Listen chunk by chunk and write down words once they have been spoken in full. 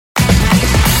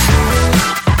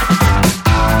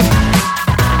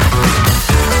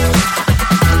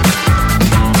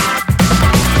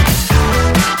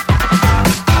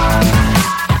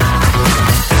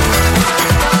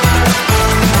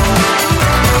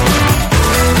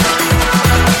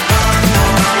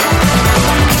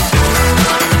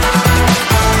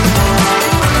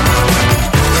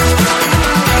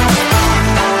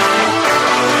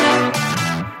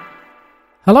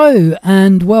Hello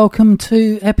and welcome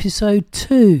to episode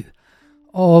 2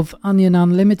 of Onion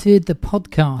Unlimited, the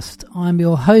podcast. I'm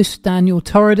your host, Daniel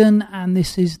Torridon, and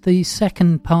this is the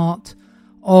second part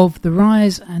of the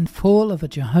rise and fall of a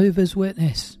Jehovah's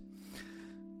Witness.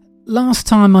 Last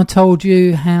time I told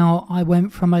you how I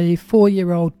went from a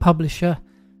 4-year-old publisher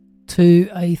to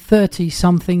a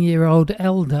 30-something-year-old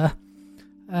elder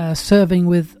serving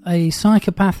with a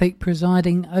psychopathic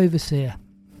presiding overseer.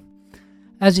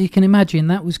 As you can imagine,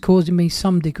 that was causing me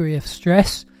some degree of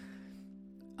stress.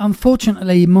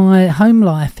 Unfortunately, my home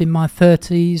life in my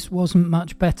 30s wasn't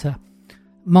much better.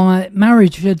 My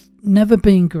marriage had never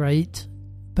been great,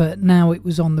 but now it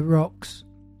was on the rocks.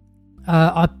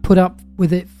 I put up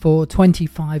with it for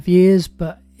 25 years,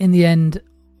 but in the end,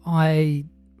 I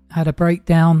had a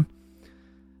breakdown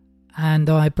and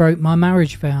I broke my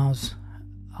marriage vows.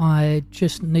 I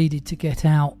just needed to get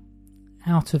out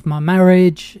of my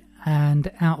marriage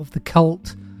and out of the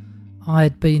cult I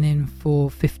had been in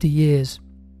for 50 years.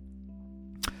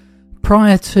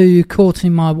 Prior to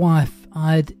courting my wife,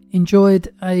 I'd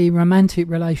enjoyed a romantic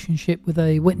relationship with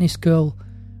a witness girl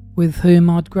with whom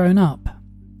I'd grown up.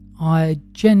 I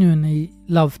genuinely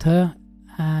loved her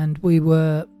and we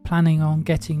were planning on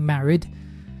getting married,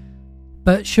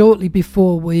 but shortly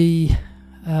before we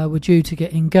were due to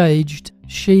get engaged,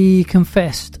 she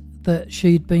confessed that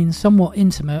she'd been somewhat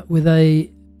intimate with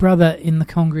a brother in the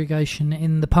congregation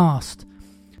in the past.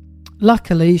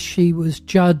 Luckily, she was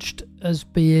judged as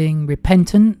being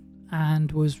repentant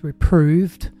and was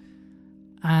reproved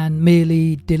and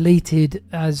merely deleted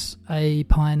as a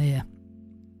pioneer.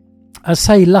 I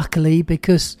say luckily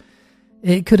because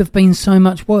it could have been so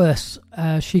much worse.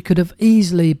 She could have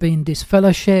easily been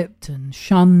disfellowshipped and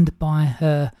shunned by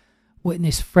her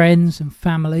witness friends and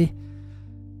family.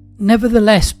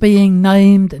 Nevertheless, being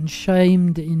named and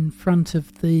shamed in front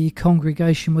of the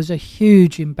congregation was a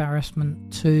huge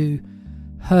embarrassment to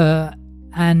her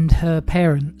and her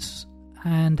parents,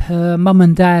 and her mum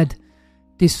and dad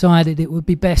decided it would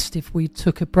be best if we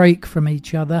took a break from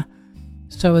each other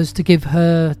so as to give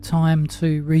her time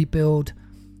to rebuild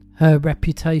her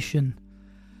reputation.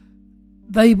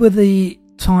 They were the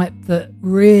type that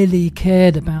really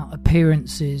cared about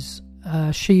appearances.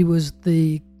 She was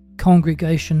the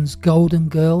congregation's golden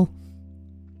girl.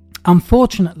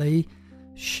 Unfortunately,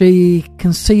 she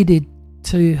conceded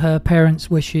to her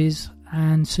parents' wishes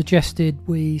and suggested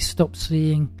we stop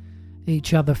seeing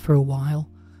each other for a while,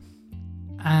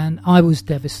 and I was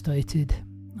devastated.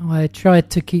 I tried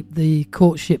to keep the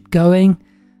courtship going.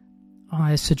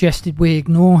 I suggested we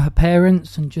ignore her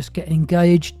parents and just get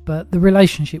engaged, but the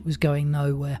relationship was going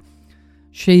nowhere.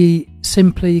 She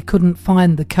simply couldn't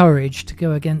find the courage to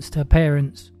go against her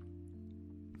parents.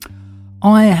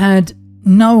 I had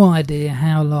no idea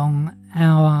how long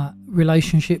our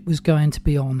relationship was going to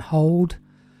be on hold,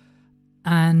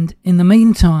 and in the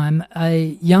meantime,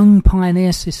 a young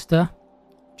pioneer sister,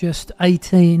 just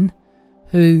 18,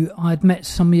 who I'd met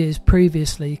some years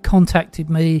previously, contacted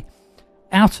me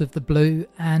out of the blue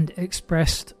and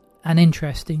expressed an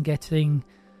interest in getting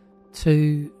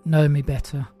to know me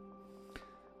better.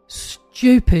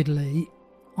 Stupidly,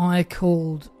 I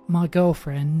called my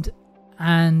girlfriend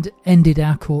and ended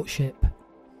our courtship.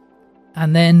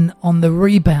 And then on the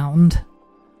rebound,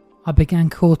 I began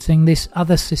courting this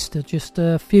other sister just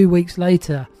a few weeks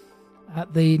later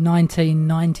at the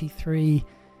 1993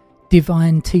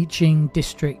 Divine Teaching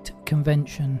District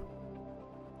Convention.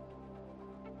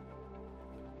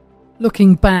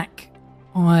 Looking back,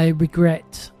 I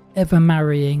regret ever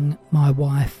marrying my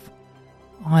wife.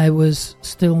 I was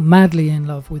still madly in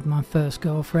love with my first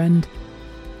girlfriend,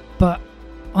 but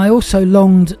I also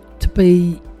longed to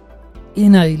be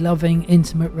in a loving,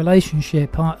 intimate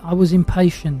relationship. I was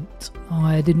impatient.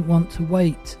 I didn't want to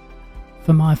wait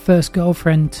for my first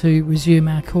girlfriend to resume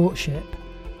our courtship.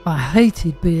 I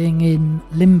hated being in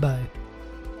limbo.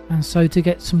 And so to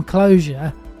get some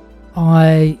closure,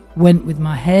 I went with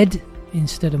my head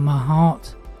instead of my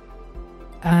heart.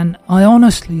 And I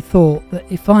honestly thought that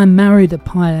if I married a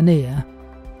pioneer,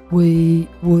 we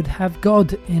would have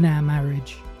God in our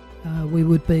marriage. We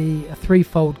would be a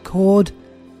threefold cord,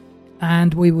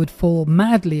 and we would fall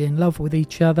madly in love with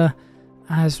each other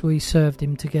as we served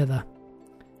him together.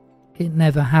 It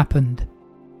never happened.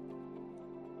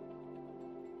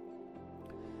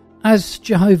 As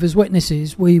Jehovah's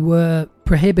Witnesses, we were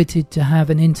prohibited to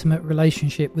have an intimate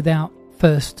relationship without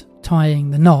first tying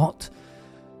the knot,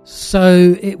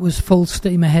 so it was full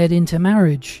steam ahead into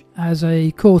marriage. As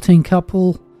a courting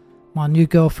couple, my new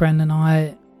girlfriend and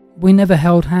I, we never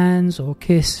held hands or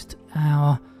kissed.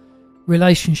 Our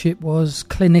relationship was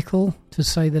clinical, to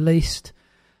say the least,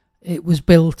 It was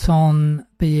built on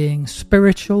being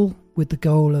spiritual with the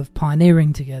goal of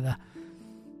pioneering together.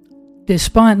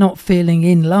 Despite not feeling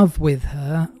in love with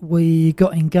her, we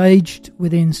got engaged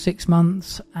within 6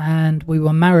 months and we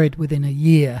were married within a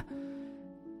year.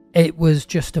 It was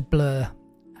just a blur.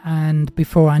 And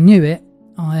before I knew it,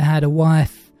 I had a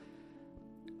wife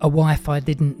I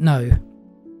didn't know.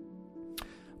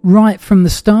 Right from the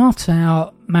start,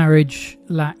 our marriage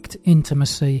lacked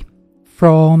intimacy.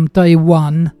 From day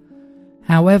one,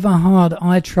 however hard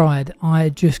I tried, I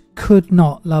just could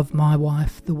not love my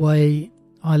wife the way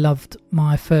I loved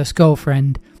my first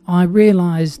girlfriend. I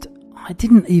realised I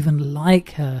didn't even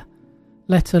like her,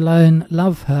 let alone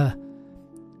love her.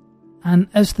 And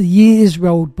as the years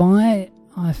rolled by,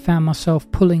 I found myself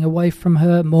pulling away from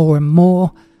her more and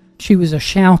more. She was a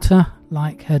shouter,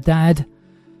 like her dad.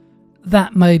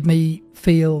 That made me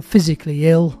feel physically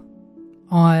ill.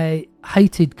 I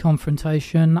hated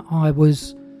confrontation. I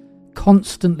was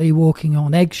constantly walking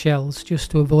on eggshells just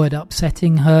to avoid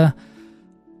upsetting her.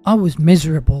 I was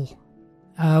miserable.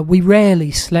 We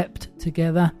rarely slept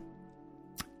together,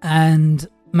 and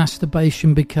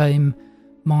masturbation became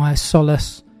my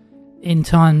solace in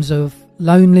times of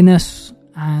loneliness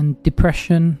and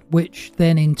depression, which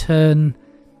then in turn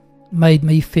made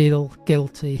me feel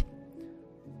guilty.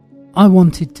 I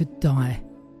wanted to die.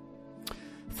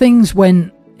 Things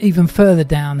went even further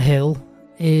downhill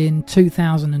in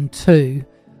 2002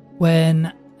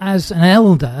 when, as an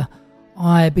elder,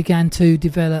 I began to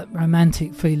develop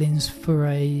romantic feelings for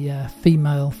a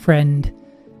female friend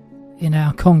in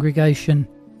our congregation.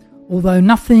 Although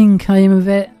nothing came of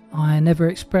it, I never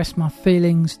expressed my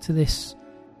feelings to this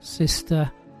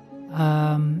sister.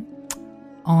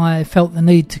 I felt the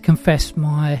need to confess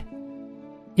my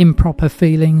improper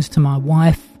feelings to my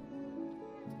wife.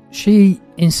 She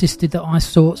insisted that I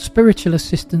sought spiritual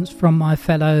assistance from my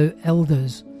fellow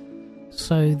elders.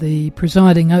 So the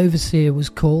presiding overseer was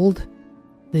called,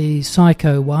 the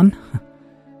psycho one,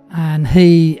 and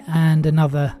he and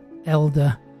another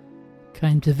elder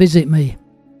came to visit me.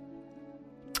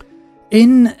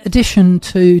 In addition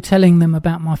to telling them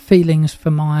about my feelings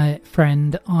for my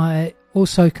friend, I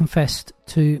also confessed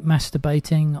to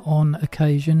masturbating on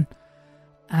occasion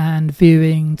and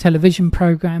viewing television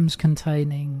programs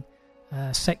containing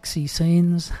sexy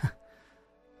scenes.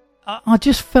 I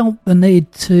just felt the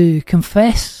need to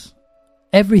confess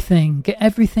everything, get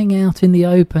everything out in the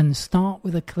open, start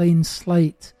with a clean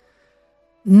slate.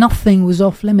 Nothing was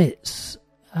off limits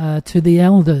to the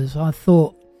elders. I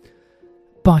thought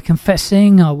by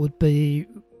confessing I would be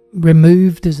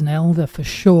removed as an elder for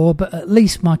sure, but at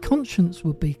least my conscience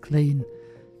would be clean.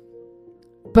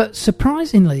 But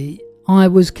surprisingly, I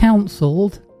was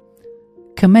counselled,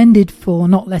 commended for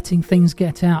not letting things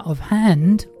get out of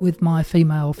hand with my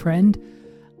female friend,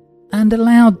 and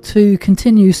allowed to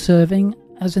continue serving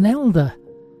as an elder.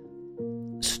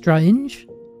 Strange,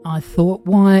 I thought.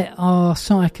 Why are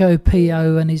Psycho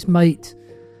PO and his mate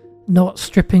not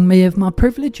stripping me of my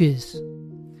privileges?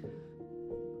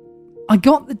 I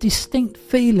got the distinct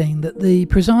feeling that the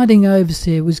presiding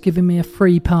overseer was giving me a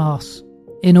free pass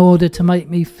in order to make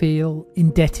me feel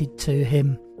indebted to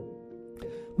him.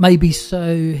 Maybe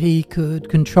so he could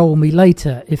control me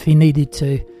later if he needed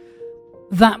to.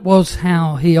 That was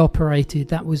how he operated.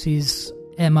 That was his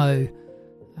MO.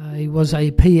 He was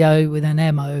a PO with an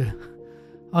MO.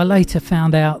 I later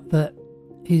found out that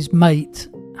his mate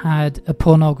had a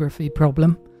pornography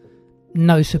problem.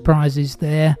 No surprises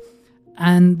there.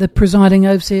 And the presiding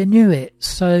overseer knew it.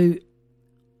 So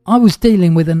I was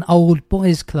dealing with an old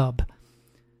boys club.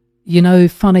 You know,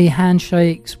 funny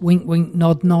handshakes, wink wink,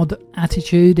 nod nod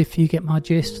attitude, if you get my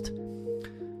gist.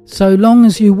 So long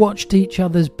as you watched each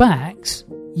other's backs,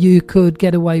 you could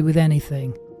get away with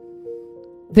anything.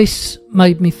 This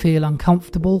made me feel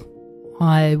uncomfortable.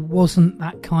 I wasn't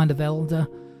that kind of elder.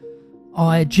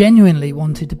 I genuinely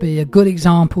wanted to be a good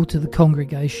example to the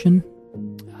congregation,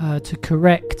 to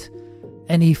correct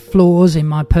any flaws in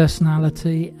my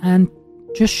personality, and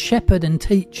just shepherd and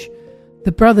teach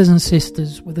the brothers and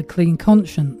sisters with a clean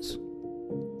conscience.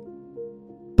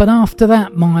 But after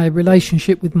that, my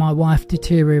relationship with my wife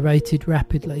deteriorated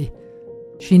rapidly.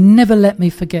 She never let me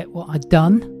forget what I'd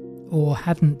done or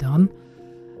hadn't done,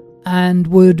 and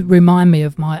would remind me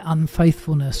of my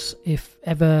unfaithfulness if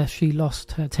ever she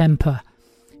lost her temper.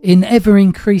 In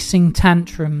ever-increasing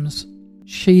tantrums,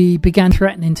 she began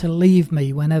threatening to leave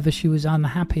me whenever she was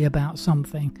unhappy about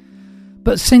something.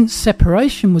 But since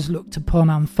separation was looked upon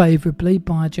unfavourably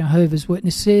by Jehovah's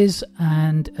Witnesses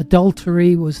and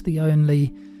adultery was the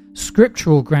only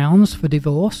scriptural grounds for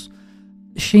divorce,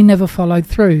 she never followed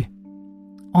through.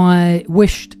 I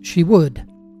wished she would.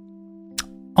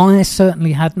 I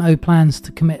certainly had no plans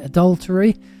to commit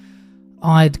adultery.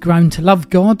 I'd grown to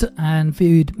love God and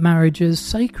viewed marriage as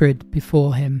sacred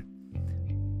before Him.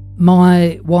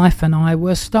 My wife and I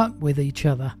were stuck with each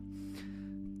other.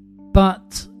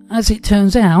 But as it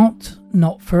turns out,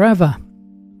 not forever.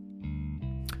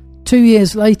 2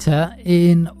 years later,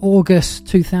 in August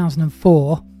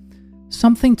 2004,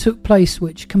 something took place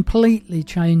which completely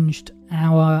changed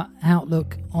our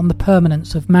outlook on the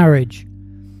permanence of marriage.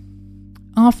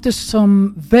 After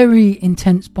some very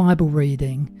intense Bible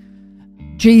reading,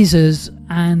 Jesus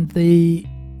and the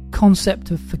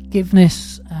concept of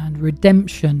forgiveness and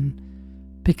redemption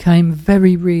became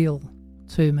very real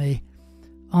to me.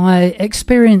 I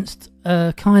experienced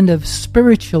a kind of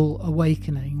spiritual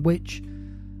awakening, which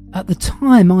at the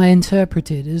time I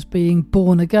interpreted as being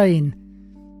born again.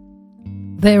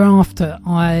 Thereafter,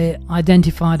 I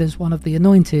identified as one of the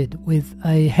anointed with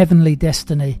a heavenly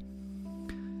destiny.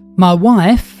 My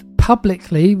wife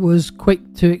publicly was quick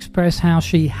to express how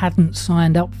she hadn't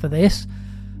signed up for this,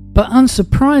 but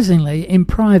unsurprisingly, in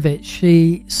private,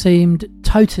 she seemed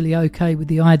totally okay with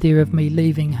the idea of me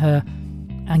leaving her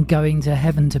and going to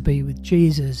heaven to be with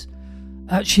Jesus.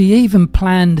 She even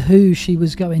planned who she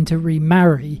was going to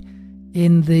remarry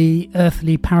in the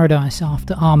earthly paradise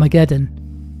after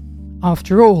Armageddon.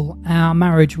 After all, our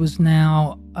marriage was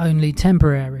now only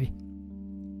temporary.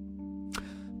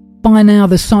 By now,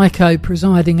 the psycho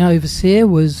presiding overseer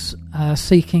was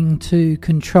seeking to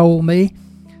control me.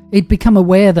 He'd become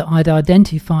aware that I'd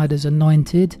identified as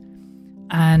anointed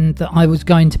and that I was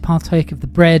going to partake of the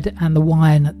bread and the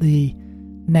wine at the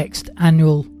next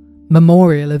annual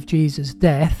memorial of Jesus'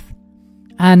 death,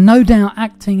 and no doubt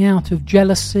acting out of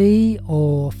jealousy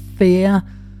or fear,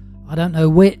 I don't know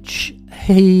which,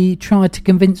 he tried to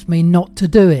convince me not to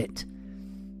do it.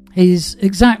 His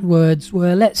exact words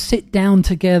were, "Let's sit down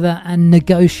together and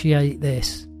negotiate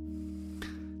this."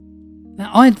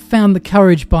 Now, I'd found the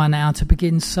courage by now to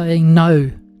begin saying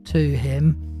no to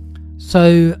him,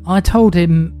 so I told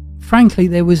him, frankly,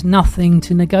 there was nothing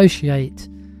to negotiate.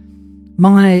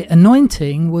 My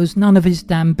anointing was none of his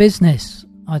damn business,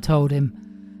 I told him,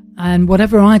 and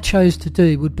whatever I chose to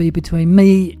do would be between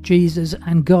me, Jesus,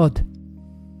 and God.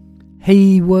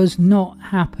 He was not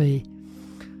happy.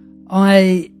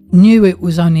 I knew it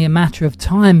was only a matter of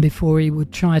time before he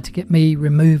would try to get me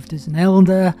removed as an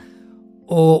elder,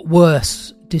 or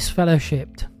worse,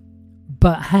 disfellowshipped.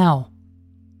 But how?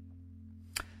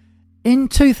 In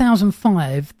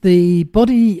 2005, the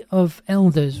body of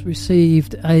elders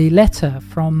received a letter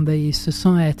from the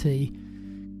Society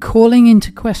calling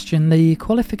into question the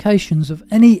qualifications of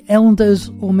any elders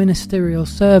or ministerial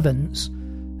servants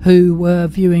who were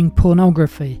viewing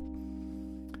pornography.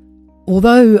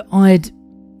 Although I'd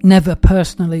never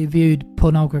personally viewed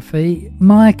pornography,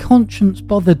 my conscience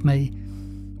bothered me.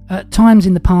 At times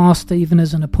in the past, even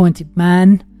as an appointed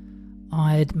man,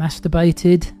 I'd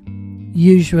masturbated,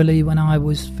 usually when I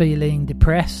was feeling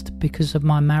depressed because of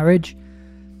my marriage,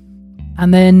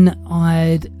 and then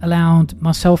I'd allowed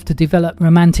myself to develop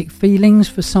romantic feelings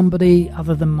for somebody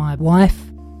other than my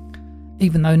wife,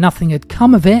 even though nothing had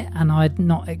come of it and I'd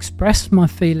not expressed my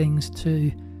feelings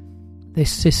to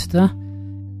this sister.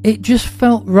 It just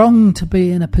felt wrong to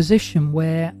be in a position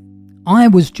where I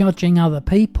was judging other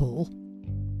people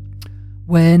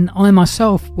when I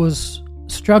myself was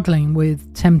struggling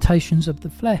with temptations of the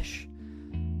flesh.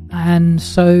 And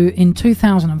so in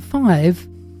 2005,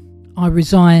 I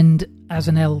resigned as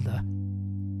an elder.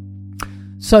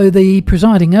 So the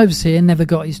presiding overseer never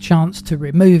got his chance to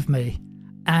remove me,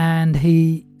 and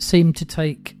he seemed to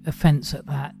take offence at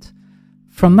that.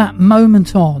 From that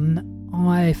moment on,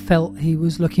 I felt he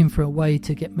was looking for a way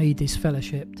to get me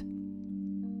disfellowshipped.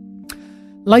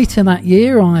 Later that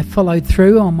year, I followed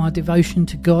through on my devotion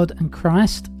to God and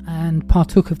Christ and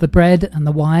partook of the bread and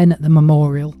the wine at the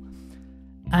memorial.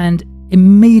 And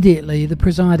immediately the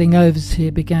presiding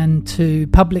overseer began to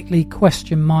publicly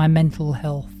question my mental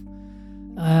health.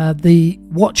 The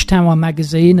Watchtower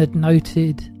magazine had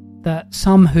noted that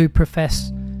some who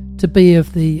profess to be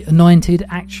of the anointed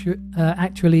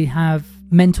actually have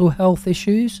mental health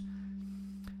issues.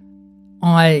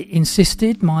 I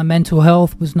insisted my mental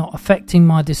health was not affecting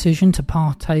my decision to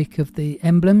partake of the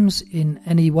emblems in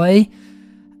any way,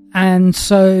 and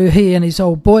so he and his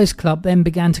old boys club then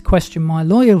began to question my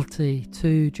loyalty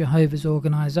to Jehovah's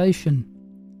organisation.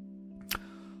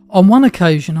 On one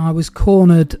occasion I was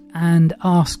cornered and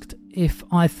asked if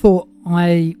I thought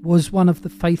I was one of the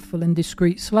faithful and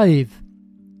discreet slave.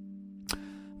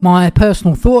 My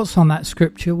personal thoughts on that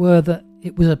scripture were that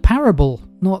it was a parable,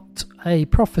 not a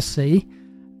prophecy,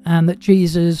 and that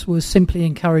Jesus was simply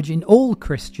encouraging all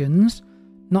Christians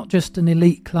not just an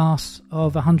elite class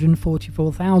of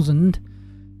 144,000,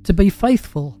 to be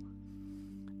faithful.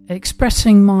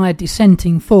 Expressing my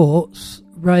dissenting thoughts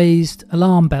raised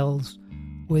alarm bells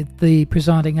with the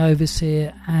presiding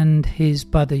overseer and his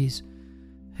buddies,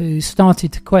 who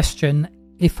started to question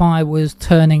if I was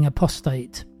turning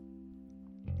apostate.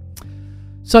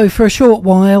 So for a short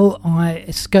while I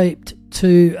escaped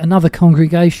to another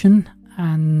congregation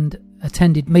and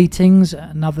attended meetings at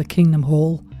another Kingdom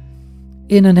Hall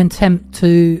in an attempt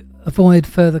to avoid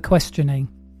further questioning.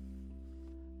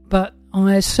 But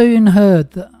I soon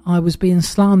heard that I was being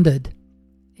slandered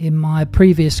in my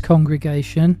previous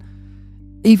congregation,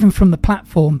 even from the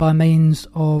platform by means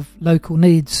of local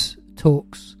needs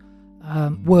talks.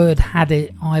 Word had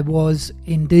it I was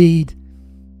indeed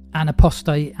an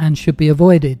apostate and should be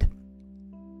avoided.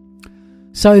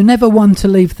 So, never one to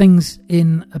leave things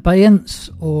in abeyance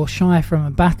or shy from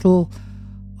a battle,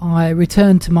 I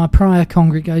returned to my prior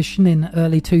congregation in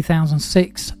early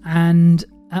 2006, and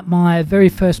at my very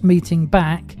first meeting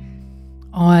back,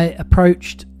 I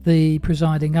approached the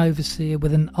presiding overseer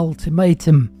with an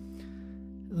ultimatum.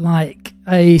 Like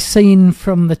a scene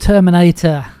from the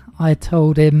Terminator, I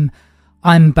told him,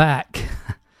 "I'm back.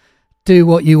 Do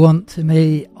what you want to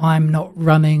me. I'm not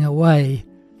running away."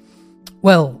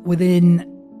 Well, within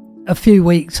a few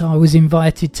weeks I was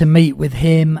invited to meet with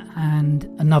him and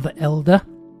another elder,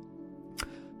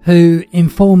 who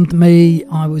informed me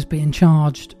I was being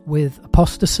charged with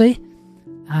apostasy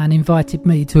and invited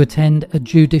me to attend a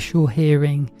judicial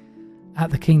hearing at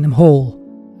the Kingdom Hall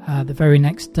the very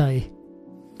next day.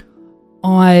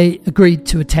 I agreed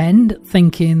to attend,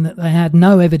 thinking that they had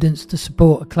no evidence to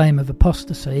support a claim of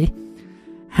apostasy.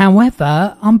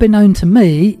 However, unbeknown to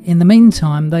me, in the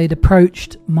meantime, they'd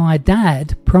approached my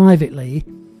dad privately,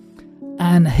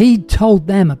 and he'd told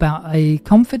them about a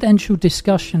confidential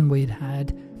discussion we'd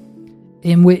had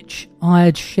in which I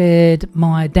had shared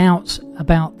my doubts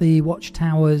about the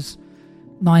Watchtower's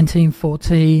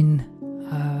 1914,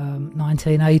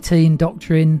 1918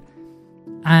 doctrine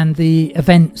and the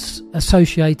events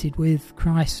associated with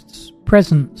Christ's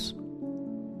presence.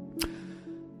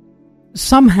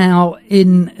 Somehow,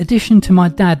 in addition to my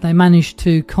dad, they managed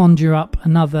to conjure up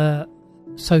another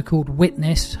so-called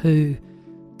witness who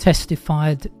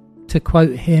testified, to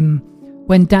quote him,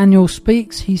 "When Daniel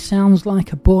speaks, he sounds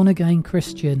like a born-again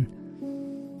Christian."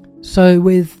 So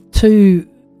with two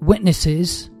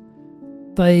witnesses,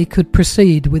 they could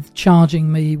proceed with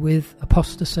charging me with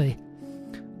apostasy.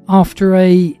 After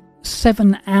a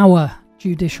 7-hour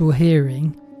judicial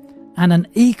hearing and an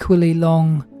equally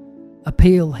long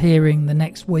appeal hearing the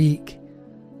next week,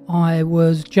 I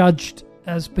was judged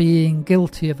as being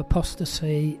guilty of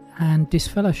apostasy and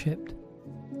disfellowshipped.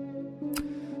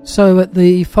 So at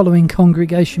the following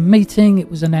congregation meeting,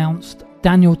 it was announced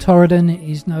Daniel Torridon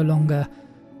is no longer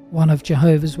one of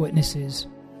Jehovah's Witnesses.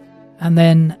 And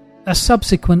then a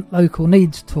subsequent local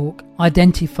needs talk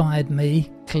identified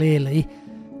me clearly,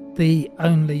 the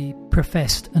only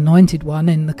professed anointed one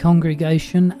in the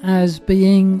congregation, as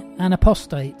being an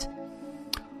apostate.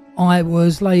 I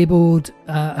was labelled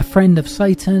a friend of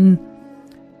Satan,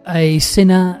 a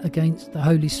sinner against the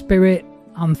Holy Spirit,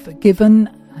 unforgiven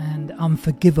and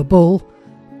unforgivable,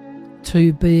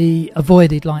 to be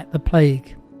avoided like the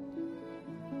plague.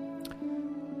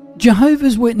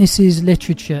 Jehovah's Witnesses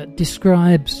literature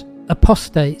describes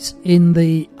apostates in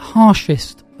the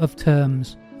harshest of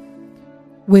terms.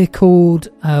 We're called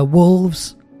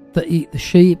wolves that eat the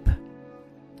sheep,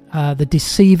 the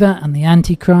deceiver and the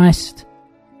antichrist,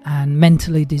 and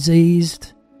mentally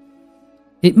diseased.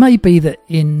 It may be that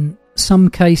in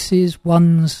some cases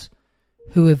ones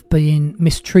who have been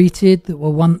mistreated, that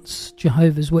were once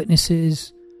Jehovah's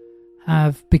Witnesses,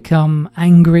 have become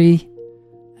angry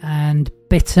and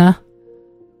bitter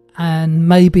and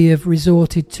maybe have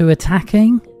resorted to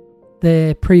attacking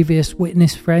their previous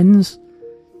witness friends.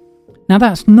 Now,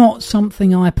 that's not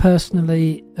something I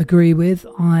personally agree with.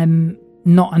 I'm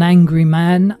not an angry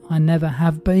man. I never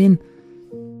have been.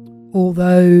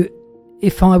 Although,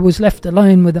 if I was left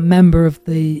alone with a member of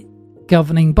the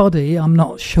governing body, I'm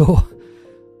not sure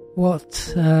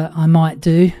what I might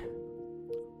do.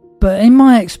 But in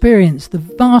my experience, the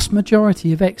vast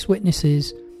majority of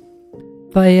ex-witnesses,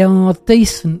 they are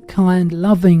decent, kind,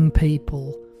 loving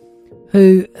people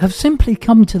who have simply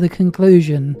come to the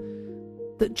conclusion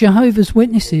that Jehovah's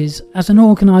Witnesses as an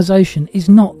organisation is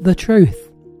not the truth.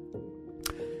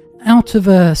 Out of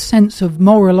a sense of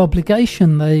moral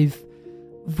obligation, they've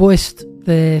voiced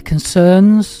their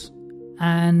concerns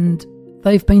and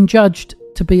they've been judged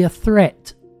to be a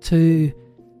threat to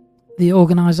the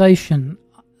organisation.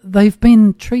 They've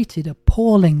been treated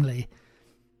appallingly.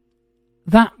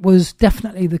 that was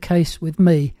definitely the case with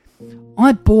me.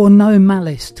 I bore no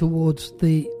malice towards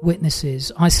the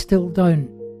witnesses. I still don't.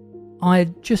 I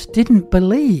just didn't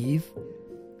believe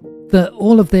that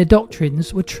all of their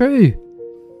doctrines were true.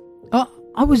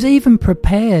 I was even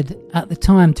prepared at the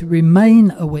time to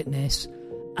remain a witness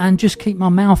and just keep my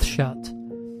mouth shut.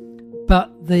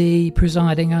 But the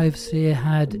presiding overseer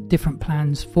had different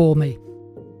plans for me.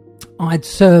 I'd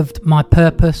served my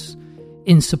purpose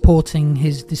in supporting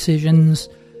his decisions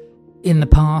in the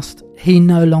past. He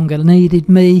no longer needed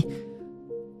me.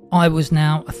 I was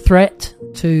now a threat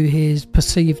to his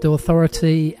perceived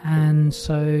authority, and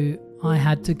so I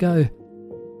had to go.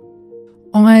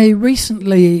 I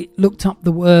recently looked up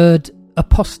the word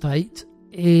apostate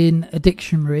in a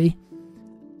dictionary,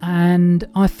 and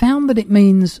I found that it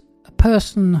means a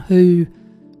person who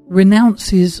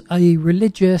renounces a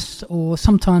religious or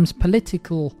sometimes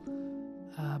political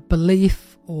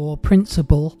belief or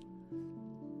principle.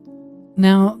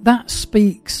 Now, that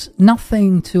speaks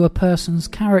nothing to a person's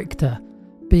character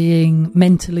being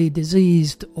mentally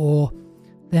diseased or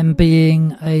them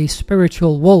being a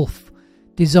spiritual wolf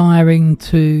desiring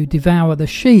to devour the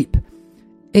sheep.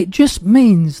 It just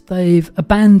means they've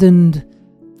abandoned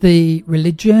the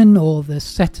religion or the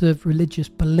set of religious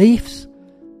beliefs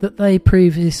that they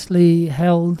previously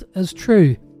held as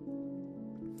true.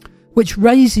 Which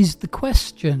raises the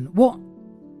question, what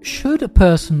should a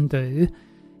person do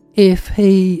if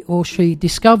he or she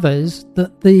discovers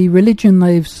that the religion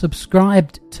they've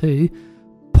subscribed to,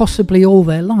 possibly all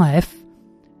their life,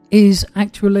 is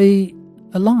actually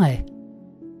a lie?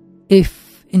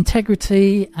 If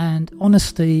integrity and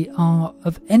honesty are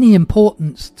of any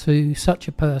importance to such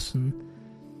a person,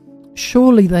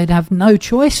 surely they'd have no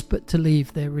choice but to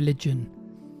leave their religion.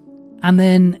 And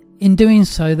then, in doing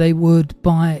so, they would,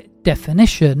 by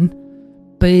definition,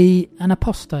 be an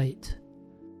apostate.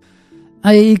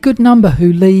 A good number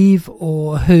who leave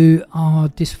or who are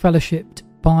disfellowshipped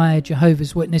by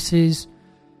Jehovah's Witnesses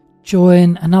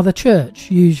join another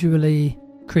church, usually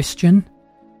Christian.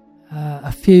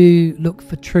 A few look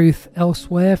for truth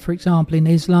elsewhere, for example in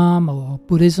Islam or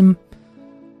Buddhism.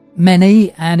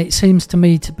 Many, and it seems to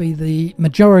me to be the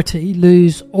majority,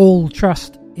 lose all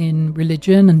trust in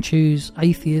religion and choose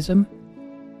atheism.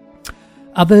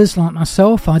 Others, like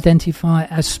myself, identify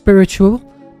as spiritual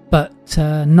but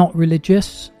not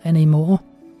religious anymore.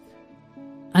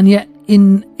 And yet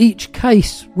in each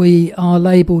case we are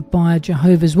labelled by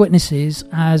Jehovah's Witnesses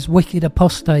as wicked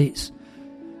apostates,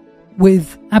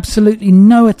 with absolutely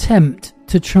no attempt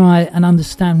to try and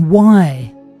understand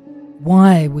why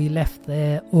we left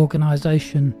their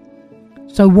organisation.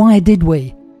 So why did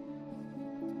we?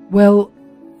 Well,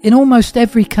 in almost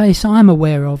every case I'm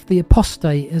aware of, the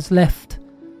apostate has left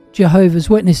Jehovah's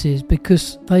Witnesses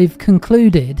because they've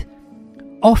concluded,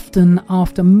 often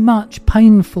after much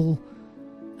painful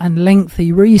and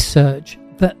lengthy research,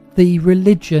 that the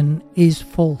religion is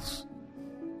false.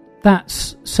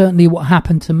 That's certainly what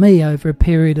happened to me over a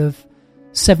period of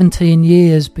 17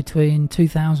 years between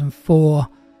 2004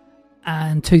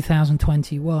 and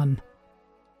 2021.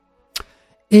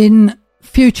 In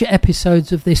future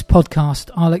episodes of this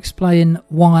podcast, I'll explain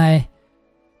why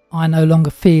I no longer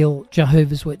feel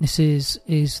Jehovah's Witnesses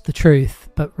is the truth,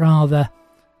 but rather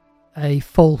a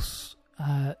false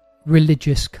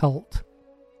religious cult.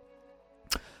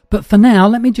 But for now,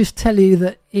 let me just tell you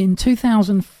that in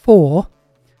 2004,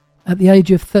 at the age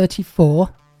of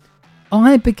 34,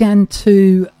 I began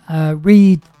to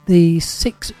read the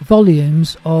 6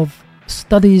 volumes of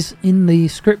Studies in the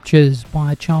Scriptures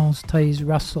by Charles Taze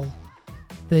Russell,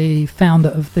 the founder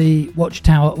of the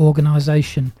Watchtower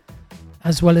organisation,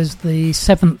 as well as the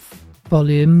 7th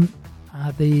volume,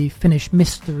 The Finished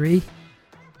Mystery,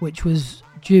 which was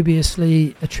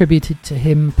dubiously attributed to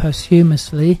him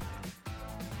posthumously.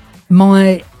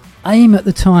 My aim at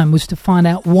the time was to find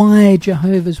out why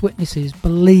Jehovah's Witnesses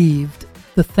believed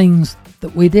the things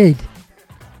that we did.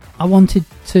 I wanted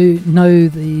to know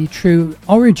the true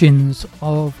origins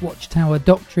of Watchtower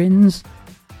doctrines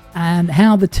and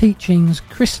how the teachings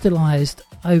crystallised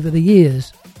over the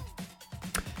years.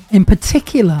 In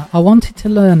particular, I wanted to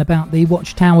learn about the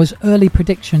Watchtower's early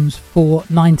predictions for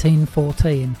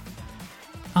 1914.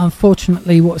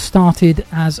 Unfortunately, what started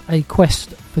as a quest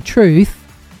for truth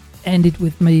ended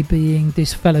with me being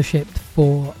disfellowshipped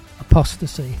for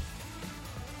apostasy.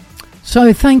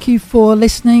 So thank you for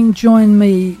listening. Join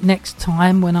me next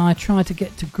time when I try to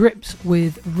get to grips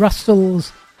with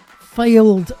Russell's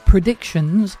failed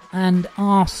predictions and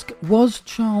ask, was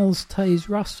Charles Taze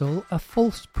Russell a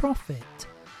false prophet?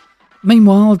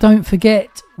 Meanwhile, don't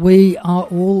forget, we are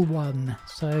all one,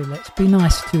 so let's be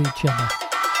nice to each other.